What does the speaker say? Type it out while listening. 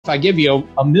If I give you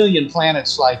a million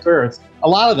planets like Earth, a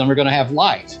lot of them are going to have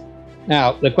life.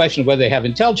 Now, the question of whether they have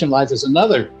intelligent life is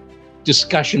another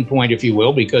discussion point, if you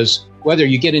will, because whether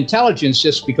you get intelligence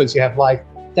just because you have life,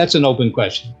 that's an open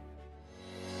question.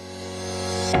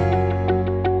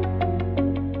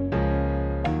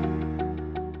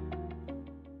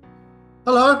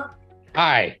 Hello.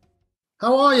 Hi.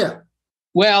 How are you?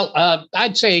 Well,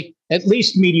 I'd say at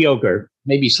least mediocre,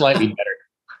 maybe slightly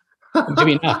better.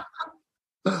 Maybe not.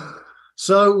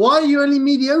 So why are you only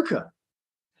mediocre?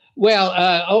 Well,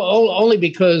 only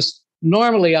because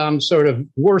normally I'm sort of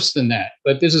worse than that,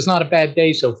 but this is not a bad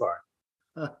day so far.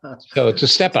 So it's a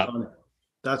step up.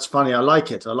 That's funny. I like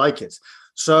it. I like it.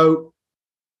 So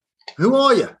who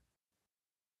are you?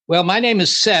 Well, my name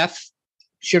is Seth,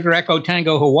 Sugar Echo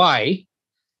Tango Hawaii,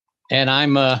 and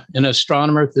I'm an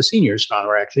astronomer, the senior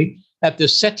astronomer, actually, at the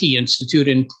SETI Institute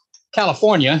in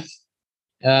California.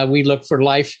 We look for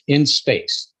life in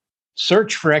space.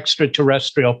 Search for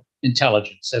extraterrestrial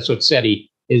intelligence. That's what SETI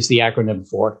is the acronym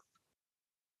for.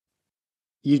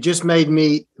 You just made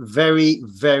me very,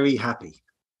 very happy.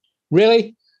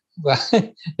 Really? Well,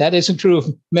 that isn't true of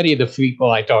many of the people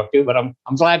I talk to, but I'm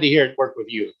glad to hear it work with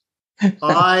you.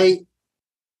 I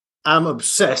am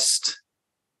obsessed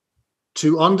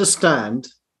to understand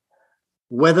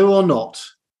whether or not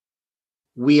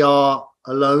we are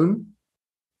alone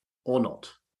or not.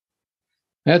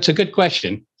 That's a good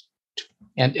question.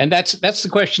 And that's the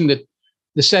question that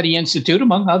the SETI Institute,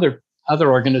 among other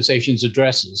organizations,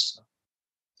 addresses.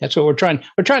 That's what we're trying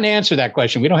to answer that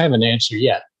question. We don't have an answer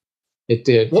yet.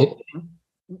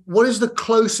 What is the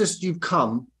closest you've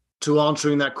come to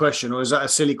answering that question, or is that a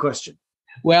silly question?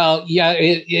 Well, yeah,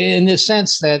 in the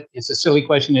sense that it's a silly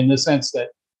question, in the sense that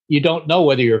you don't know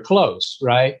whether you're close,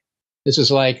 right? This is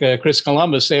like Chris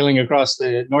Columbus sailing across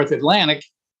the North Atlantic.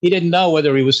 He didn't know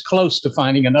whether he was close to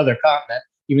finding another continent,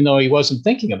 even though he wasn't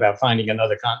thinking about finding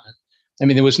another continent. I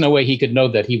mean, there was no way he could know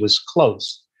that he was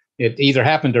close. It either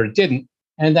happened or it didn't.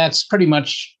 And that's pretty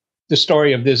much the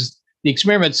story of the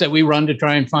experiments that we run to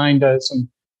try and find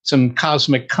some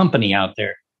cosmic company out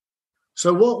there.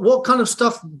 So what kind of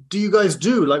stuff do you guys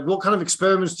do? Like, what kind of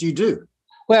experiments do you do?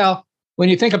 Well, when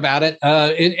you think about it,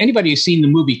 anybody who's seen the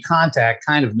movie Contact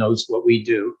kind of knows what we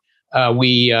do.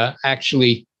 We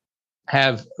actually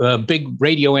have big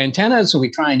radio antennas, and we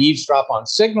try and eavesdrop on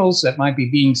signals that might be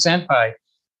being sent by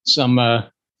some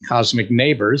cosmic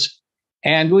neighbors.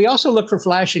 And we also look for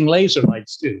flashing laser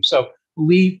lights, too. So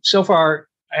we so far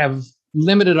have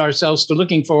limited ourselves to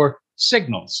looking for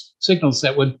signals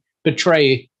that would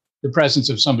betray the presence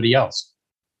of somebody else.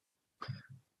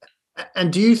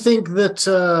 And do you think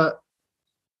that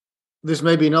this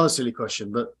may be another silly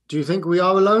question, but do you think we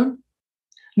are alone?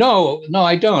 No,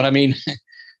 I don't. I mean,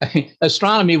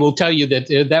 astronomy will tell you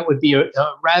that that would be a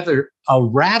rather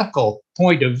radical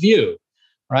point of view,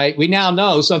 right? We now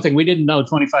know something we didn't know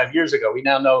 25 years ago. We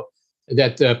now know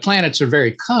that planets are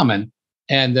very common,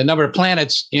 and the number of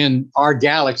planets in our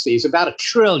galaxy is about 1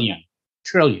 trillion.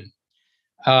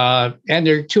 And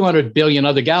there are 200 billion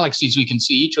other galaxies we can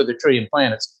see, each with 1 trillion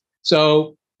planets.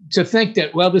 So to think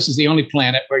that, well, this is the only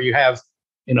planet where you have,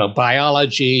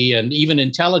 biology and even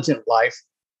intelligent life,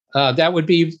 that would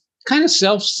be kind of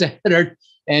self-centered.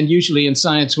 And usually in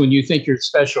science, when you think you're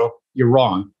special, you're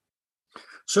wrong.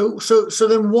 So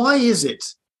then why is it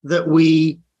that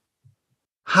we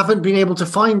haven't been able to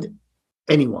find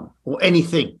anyone or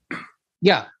anything?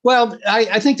 Yeah, well,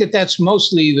 I think that's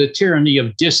mostly the tyranny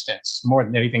of distance more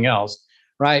than anything else,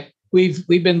 right? We've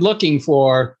been looking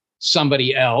for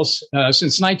somebody else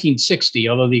since 1960,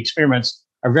 although the experiments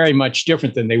are very much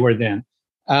different than they were then.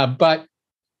 But,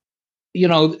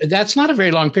 that's not a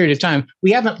very long period of time.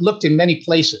 We haven't looked in many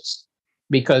places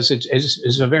because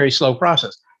it's a very slow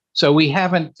process. So we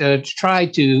haven't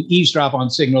tried to eavesdrop on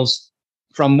signals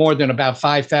from more than about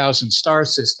 5,000 star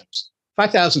systems.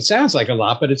 5,000 sounds like a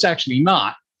lot, but it's actually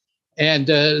not. And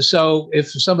so if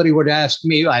somebody were to ask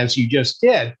me, as you just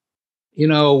did,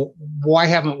 why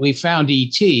haven't we found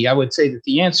ET? I would say that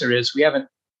the answer is we haven't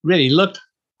really looked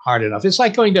hard enough. It's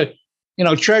like going to,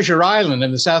 Treasure Island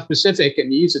in the South Pacific,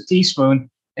 and you use a teaspoon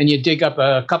and you dig up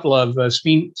a couple of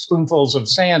spoonfuls of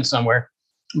sand somewhere.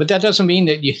 But that doesn't mean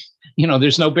that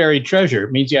there's no buried treasure.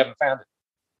 It means you haven't found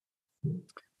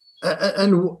it.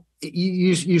 And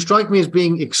you strike me as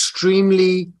being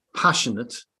extremely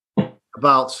passionate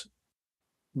about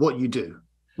what you do,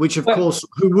 which of course,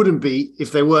 who wouldn't be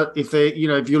if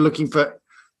you're looking for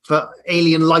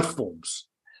alien life forms?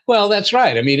 Well, that's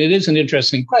right. I mean, it is an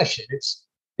interesting question.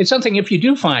 It's something, if you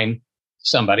do find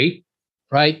somebody,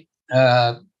 right,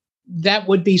 that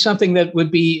would be something that would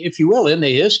be, if you will, in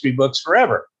the history books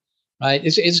forever, right?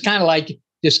 It's kind of like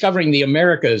discovering the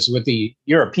Americas, what the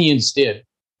Europeans did.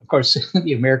 Of course,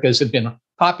 the Americas had been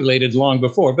populated long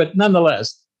before, but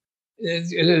nonetheless,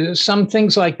 some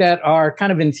things like that are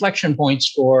kind of inflection points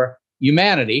for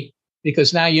humanity,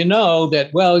 because now you know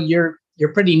that, well, you're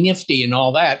pretty nifty and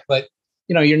all that, but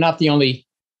you're not the only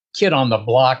kid on the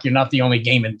block. You're not the only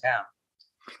game in town.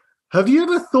 Have you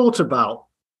ever thought about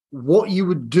what you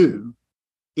would do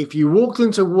if you walked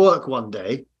into work one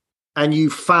day and you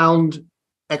found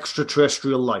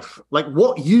extraterrestrial life? Like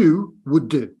what you would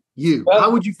do? How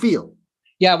would you feel?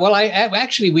 Yeah, well,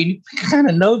 we kind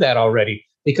of know that already,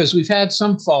 because we've had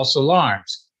some false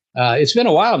alarms. It's been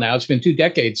a while now. It's been 2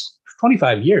 decades,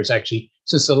 25 years, actually,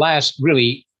 since the last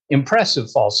really impressive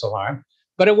false alarm.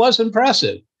 But it was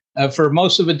impressive. For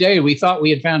most of the day, we thought we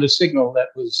had found a signal that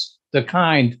was the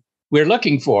kind we're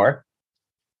looking for.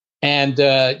 And,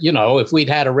 if we'd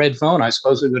had a red phone, I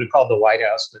suppose we would have called the White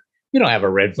House. But we don't have a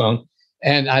red phone.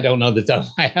 And I don't know that the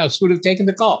White House would have taken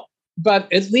the call.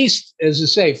 But at least, as I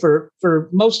say, for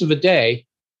most of the day,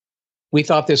 we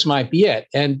thought this might be it.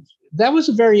 And that was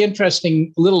a very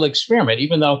interesting little experiment,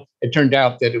 even though it turned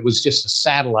out that it was just a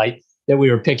satellite that we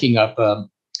were picking up.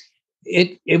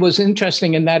 It was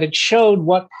interesting in that it showed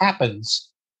what happens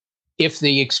if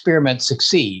the experiment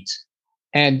succeeds.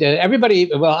 And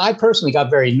I personally got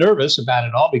very nervous about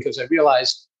it all, because I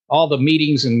realized all the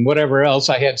meetings and whatever else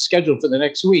I had scheduled for the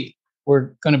next week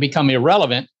were going to become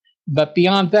irrelevant. But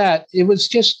beyond that, it was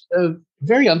just a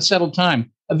very unsettled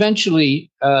time.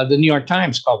 Eventually, the New York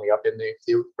Times called me up and they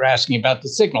were asking about the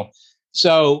signal.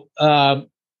 So,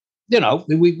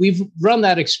 we've run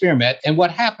that experiment. And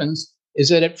what happens is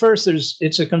that at first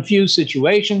it's a confused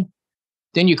situation.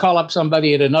 Then you call up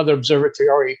somebody at another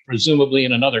observatory, presumably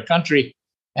in another country,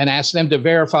 and ask them to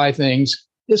verify things.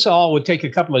 This all would take a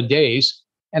couple of days.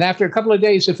 And after a couple of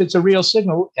days, if it's a real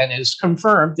signal and is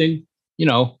confirmed, then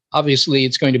obviously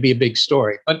it's going to be a big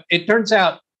story. But it turns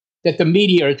out that the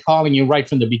media are calling you right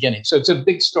from the beginning. So it's a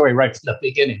big story right from the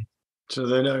beginning. So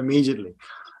they know immediately.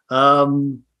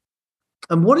 And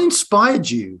what inspired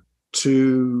you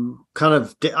to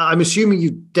I'm assuming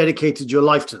you dedicated your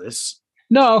life to this.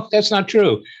 No, that's not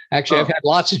true. Actually, I've had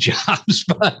lots of jobs,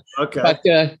 but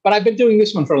I've been doing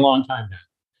this one for a long time now.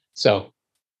 So,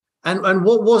 and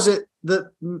what was it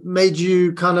that made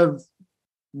you kind of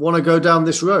want to go down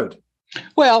this road?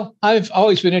 Well, I've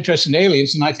always been interested in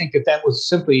aliens, and I think that was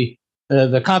simply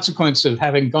the consequence of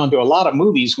having gone to a lot of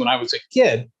movies when I was a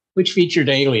kid, which featured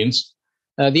aliens.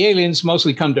 The aliens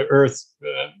mostly come to Earth,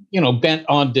 bent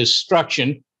on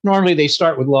destruction. Normally, they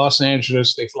start with Los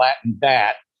Angeles, they flatten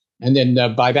that, and then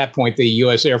by that point, the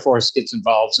U.S. Air Force gets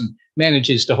involved and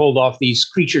manages to hold off these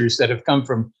creatures that have come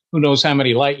from who knows how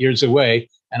many light years away,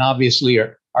 and obviously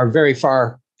are very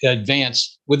far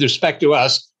advanced with respect to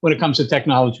us when it comes to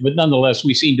technology, but nonetheless,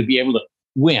 we seem to be able to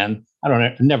win.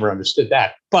 I never understood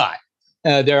that, but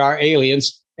there are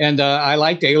aliens, and I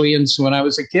liked aliens when I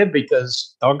was a kid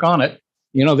because, doggone it,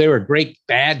 they were great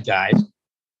bad guys.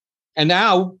 And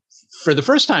now, for the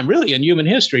first time, really, in human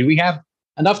history, we have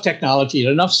enough technology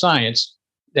and enough science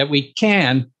that we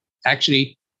can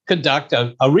actually conduct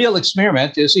a real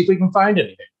experiment to see if we can find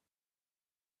anything.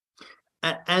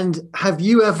 And have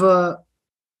you ever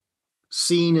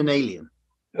seen an alien?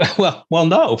 Well,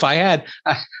 no. If I had,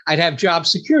 I'd have job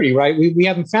security, right? We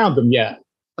haven't found them yet.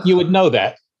 You would know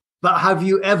that. But have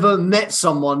you ever met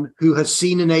someone who has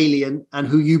seen an alien and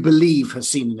who you believe has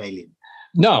seen an alien?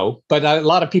 No, but a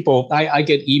lot of people, I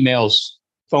get emails,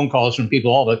 phone calls from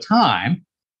people all the time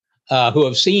who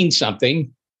have seen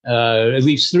something. At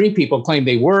least 3 people claim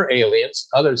they were aliens.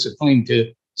 Others have claimed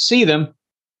to see them,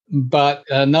 but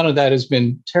none of that has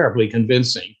been terribly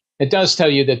convincing. It does tell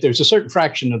you that there's a certain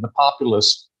fraction of the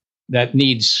populace that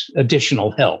needs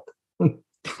additional help.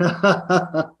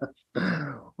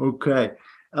 Okay.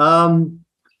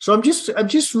 So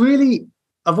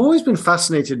I've always been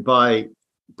fascinated by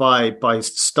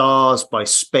stars, by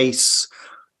space.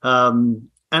 And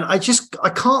I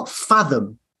can't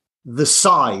fathom the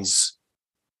size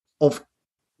of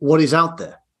what is out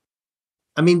there.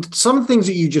 I mean, some things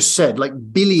that you just said, like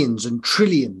billions and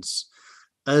trillions,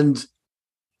 and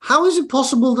how is it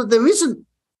possible that there isn't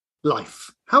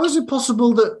life? How is it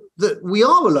possible that we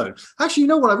are alone? Actually, you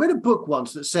know what? I read a book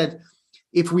once that said,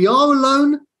 if we are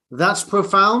alone, that's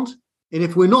profound. And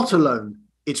if we're not alone,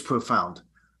 it's profound.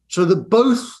 So that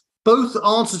both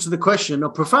answers to the question are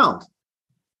profound.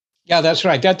 Yeah, that's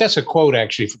right. That's a quote,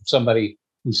 actually, from somebody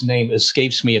whose name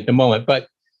escapes me at the moment. But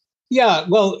yeah,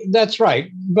 well, that's right.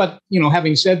 But,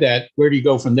 having said that, where do you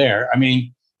go from there? I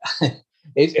mean,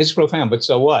 it's profound, but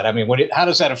so what? I mean, how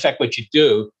does that affect what you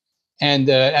do? And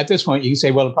at this point, you can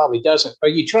say, well, it probably doesn't.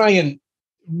 But you try and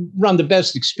run the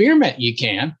best experiment you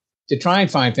can to try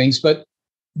and find things, but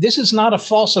this is not a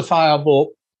falsifiable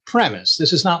premise.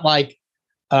 This is not like,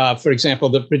 for example,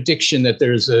 the prediction that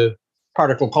there's a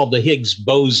particle called the Higgs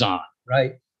boson,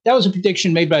 right? That was a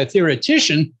prediction made by a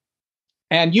theoretician,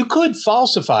 and you could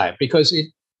falsify it because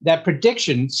that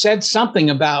prediction said something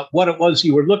about what it was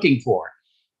you were looking for.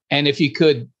 And if you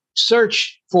could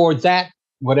search for that,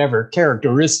 whatever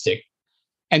characteristic,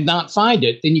 and not find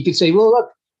it, then you could say, well, look,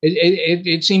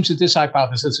 it seems that this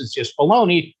hypothesis is just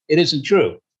baloney. It isn't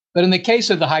true. But in the case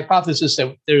of the hypothesis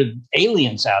that there are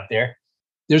aliens out there,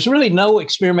 there's really no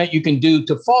experiment you can do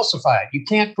to falsify it. You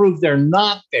can't prove they're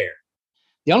not there.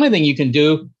 The only thing you can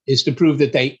do is to prove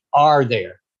that they are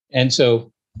there. And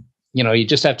so, you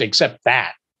just have to accept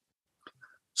that.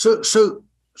 So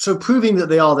proving that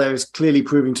they are there is clearly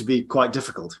proving to be quite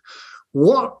difficult.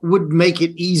 What would make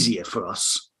it easier for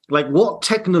us? Like, what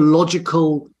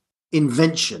technological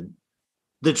invention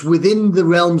that's within the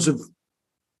realms of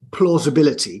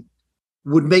plausibility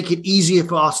would make it easier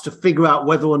for us to figure out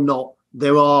whether or not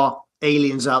there are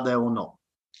aliens out there or not?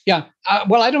 Yeah.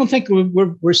 Well, I don't think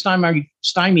we're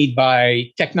stymied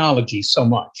by technology so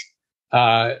much.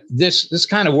 This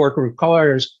kind of work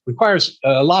requires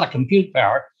a lot of compute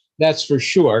power. That's for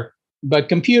sure. But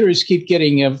computers keep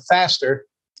getting faster,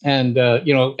 and at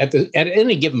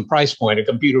any given price point,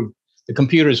 the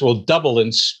computers will double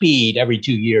in speed every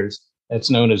 2 years. That's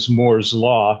known as Moore's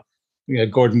law.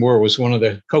 Gordon Moore was one of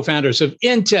the co-founders of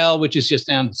Intel, which is just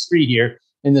down the street here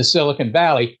in the Silicon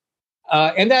Valley.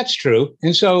 And that's true.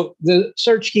 And so the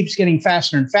search keeps getting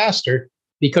faster and faster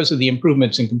because of the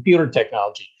improvements in computer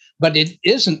technology. But it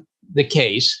isn't the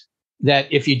case that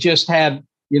if you just had,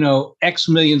 X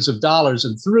millions of dollars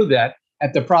and threw that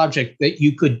at the project, that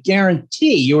you could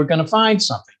guarantee you were going to find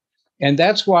something. And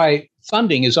that's why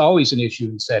funding is always an issue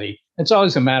in SETI. It's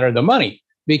always a matter of the money,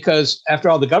 because after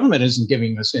all, the government isn't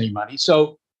giving us any money.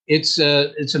 So it's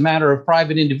a matter of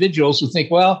private individuals who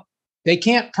think, well, they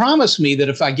can't promise me that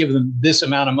if I give them this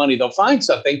amount of money, they'll find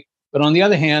something. But on the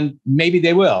other hand, maybe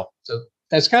they will. So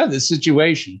that's kind of the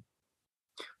situation.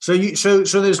 So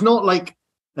there's not like,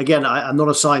 again, I'm not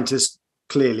a scientist,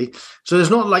 clearly. So there's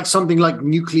not like something like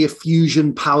nuclear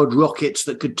fusion powered rockets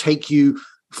that could take you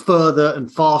further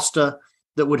and faster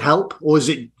that would help? Or is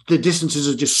it the distances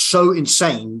are just so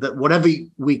insane that whatever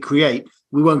we create,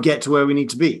 we won't get to where we need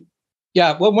to be?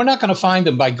 Yeah, well, we're not going to find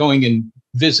them by going and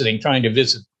trying to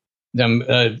visit them,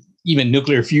 even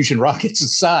nuclear fusion rockets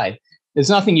aside. There's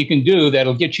nothing you can do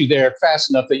that'll get you there fast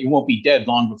enough that you won't be dead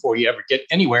long before you ever get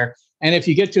anywhere. And if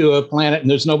you get to a planet and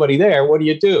there's nobody there, what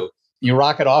do? You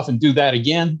rocket off and do that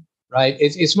again, right?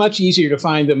 It's much easier to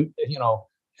find them,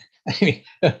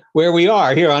 where we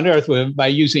are here on Earth by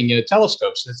using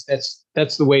telescopes.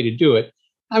 That's the way to do it.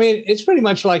 I mean, it's pretty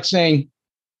much like saying,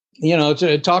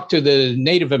 to talk to the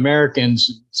Native Americans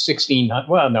 1600,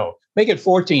 well, no, make it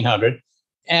 1400.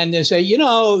 And they say,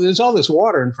 there's all this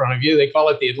water in front of you. They call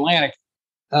it the Atlantic.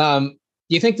 Do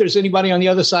you think there's anybody on the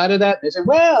other side of that? They say,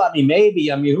 well, maybe.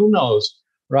 Who knows,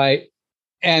 right?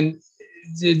 And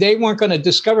they weren't going to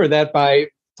discover that by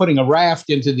putting a raft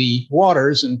into the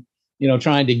waters and,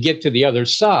 trying to get to the other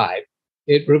side.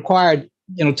 It required,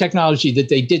 technology that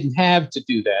they didn't have to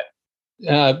do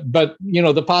that. But,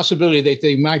 the possibility that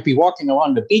they might be walking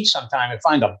along the beach sometime and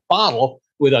find a bottle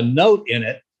with a note in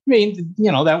it,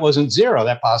 that wasn't zero,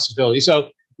 that possibility. So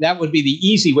that would be the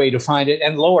easy way to find it,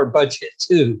 and lower budget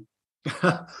too.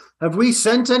 Have we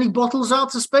sent any bottles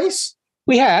out to space?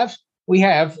 We have.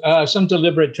 Some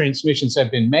deliberate transmissions have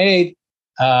been made,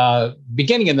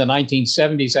 beginning in the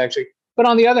 1970s, actually. But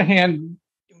on the other hand,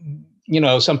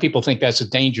 some people think that's a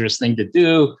dangerous thing to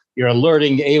do. You're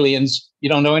alerting aliens. You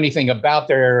don't know anything about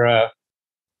their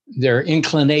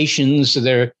inclinations,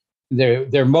 their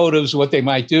motives, what they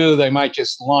might do. They might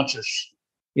just launch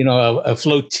a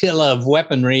flotilla of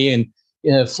weaponry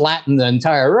and flatten the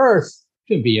entire Earth.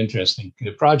 Could be interesting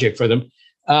project for them.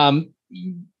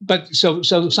 But so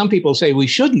some people say we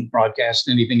shouldn't broadcast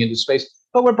anything into space,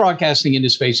 but we're broadcasting into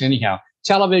space anyhow.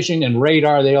 Television and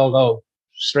radar, they all go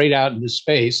straight out into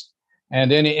space.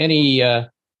 And any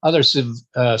other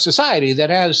society that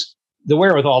has the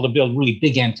wherewithal to build really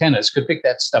big antennas could pick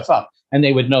that stuff up, and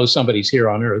they would know somebody's here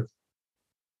on Earth.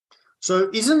 So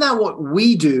isn't that what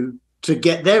we do to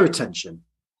get their attention?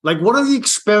 Like, what are the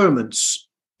experiments,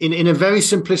 in a very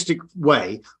simplistic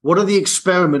way, what are the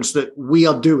experiments that you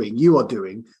are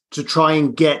doing to try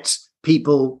and get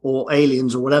people or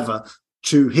aliens or whatever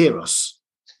to hear us?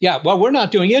 Yeah, well, we're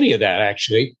not doing any of that,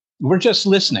 actually. We're just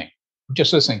listening.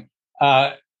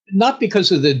 Not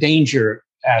because of the danger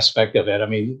aspect of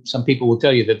it. Some people will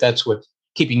tell you that that's what's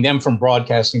keeping them from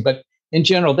broadcasting, but in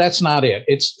general, that's not it.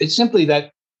 It's simply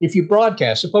that if you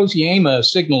broadcast, suppose you aim a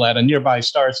signal at a nearby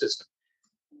star system,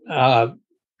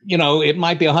 it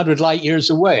might be 100 light years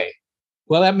away.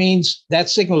 Well, that means that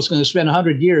signal is going to spend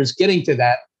 100 years getting to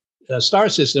that star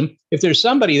system. If there's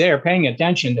somebody there paying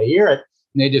attention to hear it,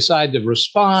 and they decide to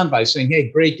respond by saying,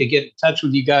 hey, great to get in touch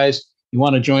with you guys. You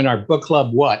want to join our book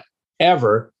club,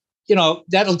 whatever,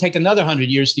 that'll take another 100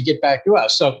 years to get back to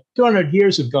us. So 200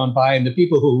 years have gone by, and the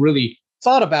people who really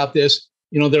thought about this,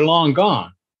 they're long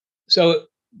gone. So,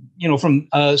 from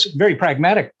a very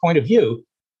pragmatic point of view,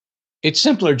 it's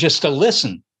simpler just to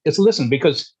listen. It's listen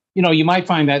because, you might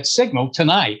find that signal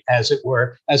tonight, as it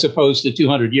were, as opposed to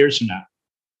 200 years from now.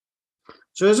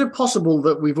 So is it possible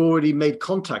that we've already made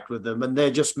contact with them and they're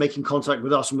just making contact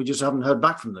with us and we just haven't heard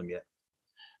back from them yet?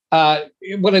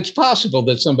 Well, it's possible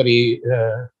that somebody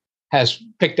has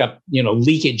picked up,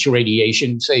 leakage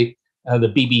radiation, say the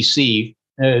BBC,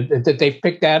 that they've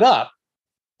picked that up.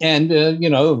 And,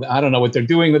 I don't know what they're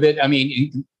doing with it. I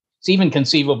mean, it's even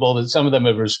conceivable that some of them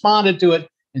have responded to it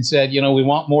and said, we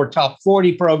want more top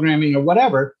 40 programming or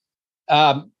whatever.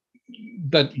 But,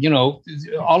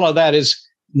 all of that is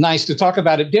nice to talk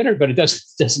about at dinner, but it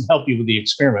doesn't help you with the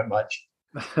experiment much.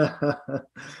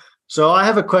 So I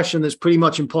have a question that's pretty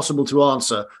much impossible to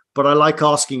answer, but I like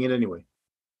asking it anyway.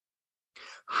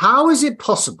 How is it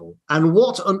possible, and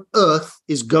what on earth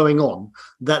is going on,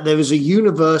 that there is a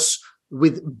universe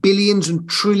with billions and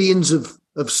trillions of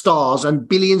stars and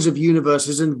billions of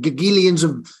universes and gagillions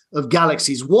of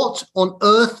galaxies? What on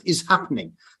earth is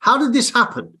happening? How did this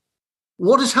happen?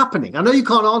 What is happening? I know you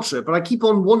can't answer it, but I keep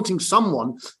on wanting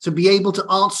someone to be able to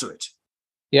answer it.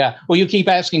 Yeah. Well, you keep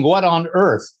asking what on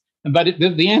earth, but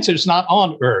the answer is not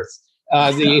on earth.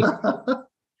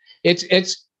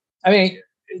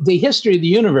 The history of the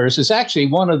universe is actually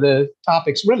one of the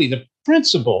topics, really the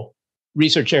principal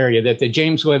research area that the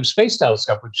James Webb Space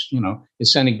Telescope, which,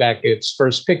 is sending back its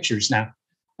first pictures now,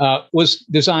 was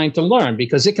designed to learn,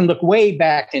 because it can look way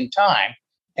back in time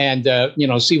and,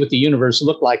 see what the universe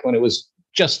looked like when it was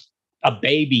just a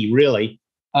baby, really.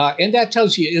 And that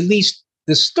tells you at least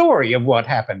the story of what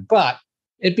happened. But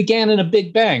it began in a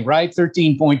Big Bang, right?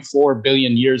 13.4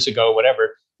 billion years ago,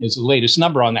 whatever is the latest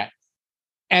number on that.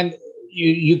 And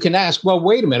you can ask, well,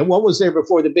 wait a minute, what was there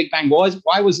before the Big Bang?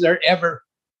 Why was there ever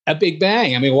a Big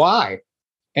Bang? I mean, why?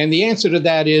 And the answer to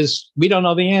that is, we don't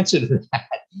know the answer to that.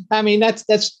 I mean,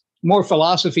 that's more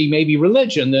philosophy, maybe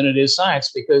religion, than it is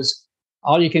science, because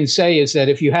all you can say is that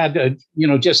if you had,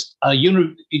 you just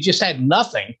had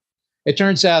nothing, it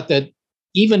turns out that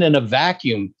even in a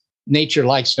vacuum, nature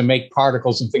likes to make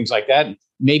particles and things like that, and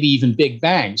maybe even Big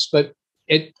Bangs. But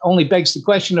it only begs the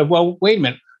question of, well, wait a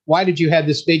minute, why did you have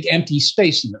this big empty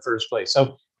space in the first place?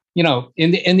 So,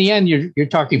 in the end, you're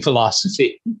talking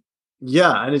philosophy.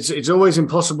 Yeah, and it's always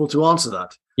impossible to answer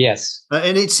that. Yes.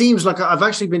 And it seems like I've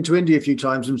actually been to India a few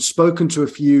times and spoken to a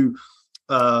few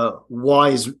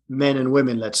wise men and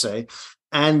women, let's say,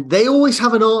 and they always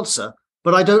have an answer,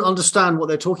 but I don't understand what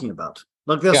they're talking about.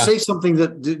 Like they'll say something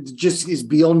that just is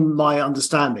beyond my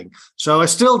understanding. So I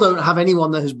still don't have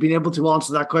anyone that has been able to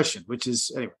answer that question, which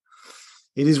is, anyway,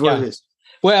 it is what it is.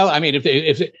 Well, I mean,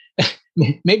 if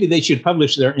maybe they should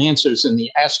publish their answers in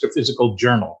the Astrophysical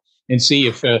Journal and see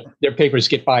if their papers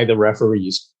get by the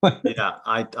referees. Yeah,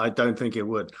 I don't think it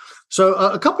would. So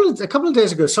a couple of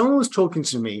days ago, someone was talking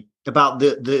to me about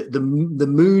the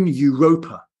moon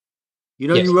Europa. You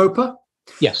know, yes. Europa?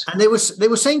 Yes. And they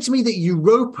were saying to me that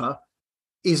Europa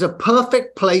is a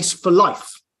perfect place for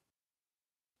life.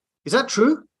 Is that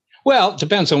true? Well, it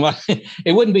depends on what.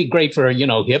 It wouldn't be great for,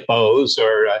 hippos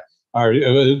or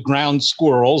ground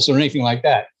squirrels or anything like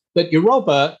that. But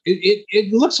Europa,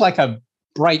 it looks like a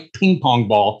bright ping pong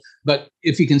ball. But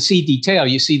if you can see detail,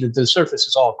 you see that the surface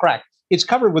is all cracked. It's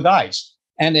covered with ice.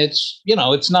 And it's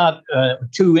not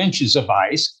 2 inches of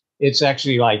ice. It's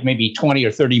actually like maybe 20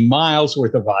 or 30 miles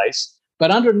worth of ice. But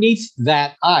underneath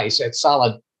that ice, that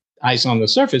solid ice on the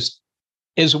surface,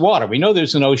 is water. We know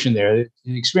there's an ocean there.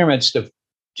 The experiments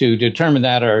to determine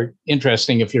that are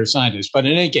interesting if you're a scientist. But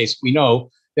in any case, we know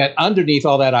that underneath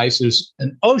all that ice, there's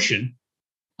an ocean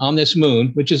on this moon,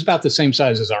 which is about the same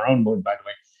size as our own moon, by the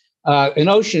way. An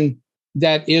ocean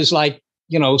that is like,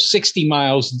 60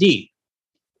 miles deep.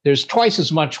 There's twice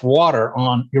as much water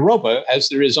on Europa as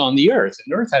there is on the Earth.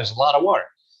 And Earth has a lot of water.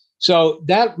 So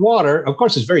that water, of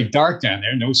course, is very dark down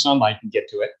there. No sunlight can get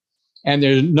to it. And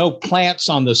there's no plants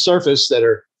on the surface that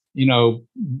are,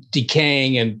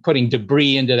 decaying and putting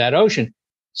debris into that ocean.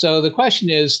 So the question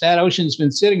is, that ocean's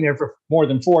been sitting there for more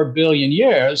than 4 billion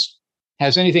years.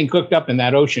 Has anything cooked up in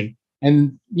that ocean?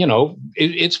 And,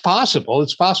 it's possible.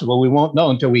 It's possible. We won't know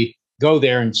until we go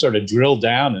there and sort of drill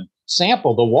down and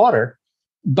sample the water.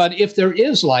 But if there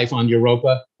is life on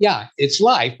Europa, yeah, it's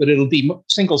life, but it'll be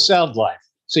single-celled life.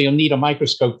 So you'll need a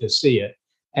microscope to see it.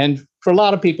 And for a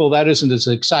lot of people, that isn't as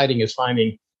exciting as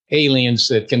finding aliens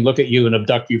that can look at you and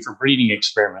abduct you for breeding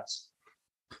experiments.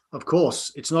 Of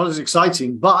course, it's not as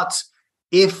exciting, but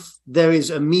if there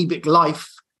is amoebic life,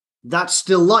 that's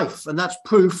still life, and that's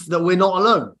proof that we're not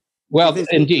alone. Well,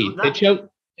 indeed,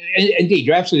 indeed,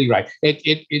 you're absolutely right.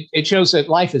 It shows that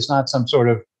life is not some sort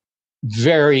of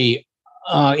very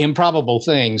improbable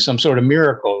thing, some sort of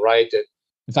miracle, right?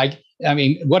 That I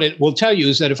mean, what it will tell you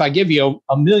is that if I give you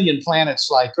a million planets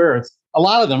like Earth, a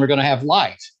lot of them are going to have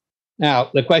life.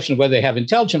 Now, the question of whether they have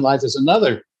intelligent life is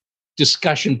another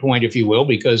discussion point, if you will,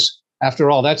 because after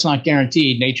all, that's not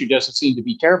guaranteed. Nature doesn't seem to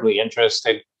be terribly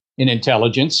interested in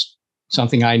intelligence,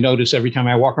 something I notice every time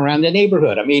I walk around the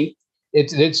neighborhood. I mean,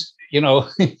 it's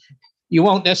you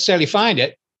won't necessarily find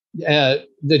it.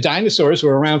 The dinosaurs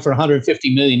were around for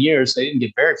 150 million years. They didn't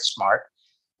get very smart.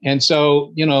 And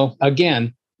so,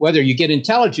 again, whether you get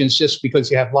intelligence just because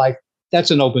you have life,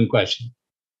 that's an open question.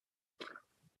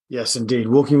 Yes, indeed.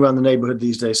 Walking around the neighborhood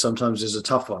these days sometimes is a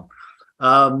tough one.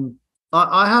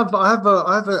 I have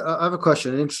a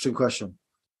question, an interesting question.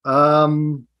 How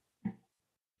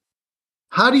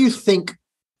do you think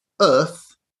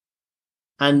Earth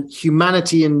and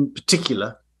humanity in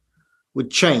particular would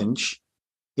change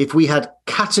if we had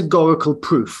categorical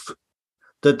proof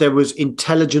that there was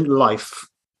intelligent life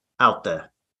out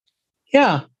there?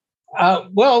 Yeah.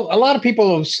 Well, a lot of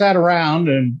people have sat around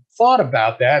and thought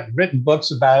about that, written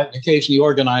books about it, and occasionally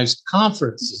organized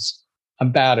conferences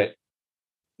about it.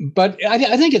 But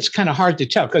I think it's kind of hard to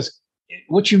tell, because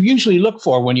what you usually look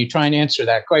for when you try and answer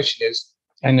that question is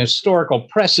an historical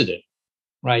precedent,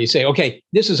 right? You say, okay,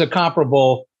 this is a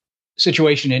comparable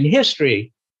situation in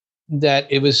history that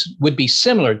would be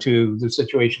similar to the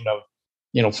situation of,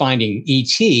 finding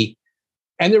ET.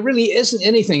 And there really isn't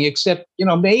anything except,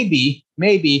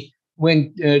 maybe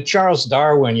when Charles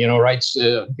Darwin, writes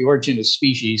The Origin of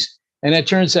Species, and it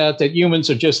turns out that humans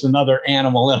are just another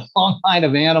animal in a long line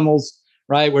of animals,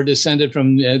 right? We're descended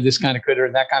from this kind of critter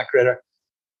and that kind of critter.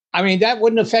 I mean, that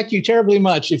wouldn't affect you terribly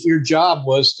much if your job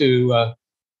was to,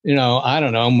 I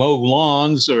don't know, mow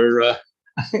lawns or,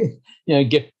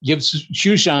 give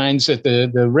shoe shines at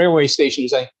the railway station.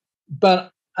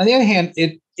 But on the other hand,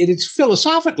 it is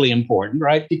philosophically important,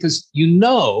 right? Because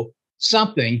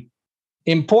something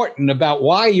important about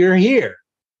why you're here,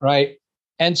 right?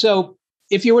 And so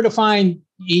if you were to find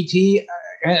ET,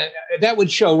 that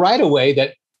would show right away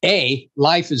that A,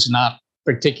 life is not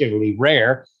particularly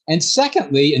rare. And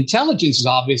secondly, intelligence is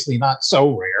obviously not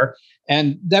so rare.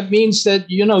 And that means that,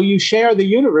 you share the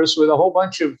universe with a whole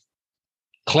bunch of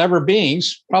clever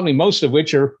beings, probably most of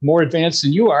which are more advanced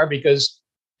than you are, because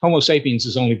Homo sapiens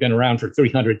has only been around for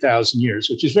 300,000 years,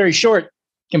 which is very short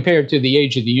compared to the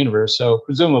age of the universe. So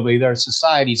presumably there are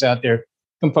societies out there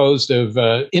composed of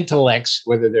intellects,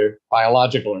 whether they're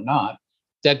biological or not,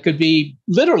 that could be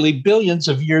literally billions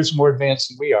of years more advanced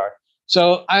than we are.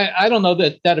 So I don't know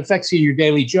that affects you in your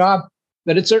daily job,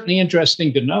 but it's certainly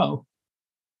interesting to know.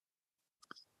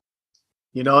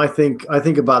 I think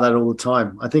about that all the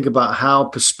time. I think about how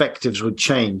perspectives would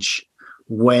change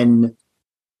when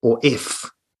or if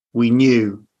we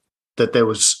knew that there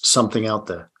was something out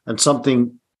there and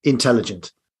something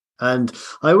intelligent. And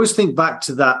I always think back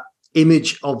to that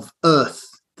image of Earth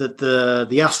that the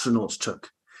astronauts took.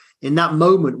 In that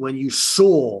moment when we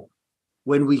saw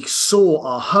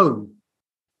our home,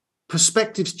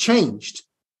 perspectives changed.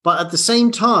 But at the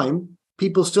same time,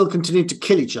 people still continued to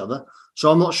kill each other. So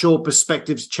I'm not sure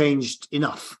perspectives changed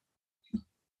enough.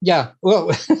 Yeah, well,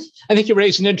 I think you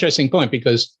raised an interesting point,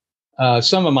 because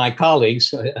some of my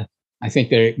colleagues, I think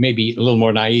they're maybe a little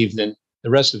more naive than the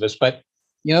rest of us, but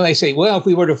they say, well, if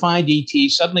we were to find ET,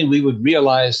 suddenly we would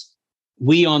realize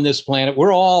we on this planet,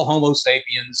 we're all Homo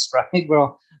sapiens, right? We're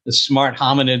all the smart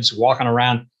hominids walking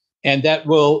around, and that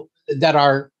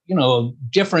our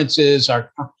differences,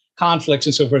 our conflicts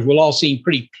and so forth will all seem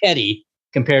pretty petty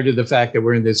compared to the fact that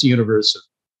we're in this universe of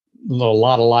a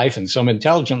lot of life and some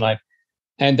intelligent life,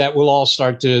 and that we'll all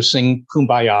start to sing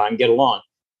Kumbaya and get along.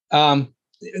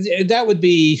 That would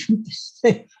be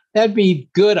that'd be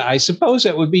good. I suppose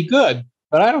that would be good,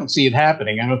 but I don't see it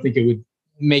happening. I don't think it would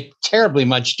make terribly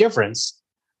much difference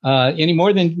any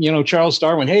more than Charles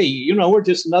Darwin. Hey, we're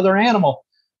just another animal.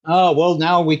 Oh, well,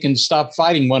 now we can stop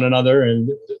fighting one another and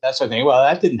that sort of thing. Well,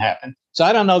 that didn't happen. So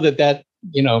I don't know that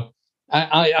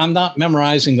I'm not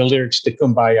memorizing the lyrics to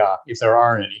Kumbaya, if there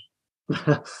are any.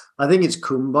 I think it's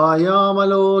Kumbaya, my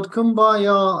lord,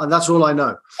 Kumbaya, and that's all I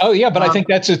know. Oh yeah, but I think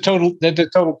that's the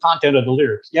total content of the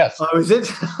lyrics. Yes. Oh, is it?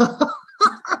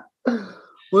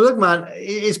 Well, look, man,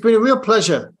 it's been a real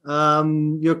pleasure.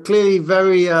 You're clearly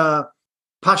very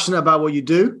passionate about what you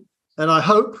do. And I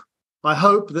hope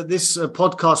that this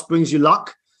podcast brings you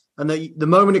luck, and that the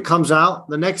moment it comes out,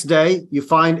 the next day, you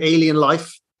find alien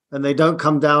life and they don't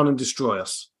come down and destroy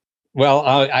us. Well,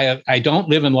 I don't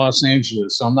live in Los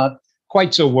Angeles, so I'm not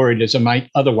quite so worried as I might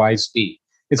otherwise be.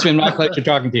 It's been my pleasure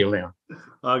talking to you, Leon.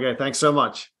 Okay, thanks so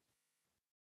much.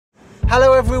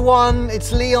 Hello everyone,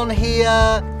 it's Leon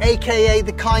here, aka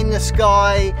the Kindness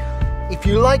Guy. If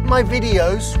you like my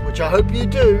videos, which I hope you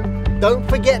do, don't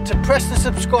forget to press the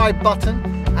subscribe button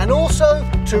and also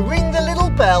to ring the little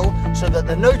bell so that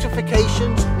the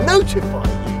notifications notify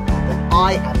you that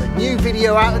I have a new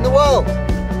video out in the world.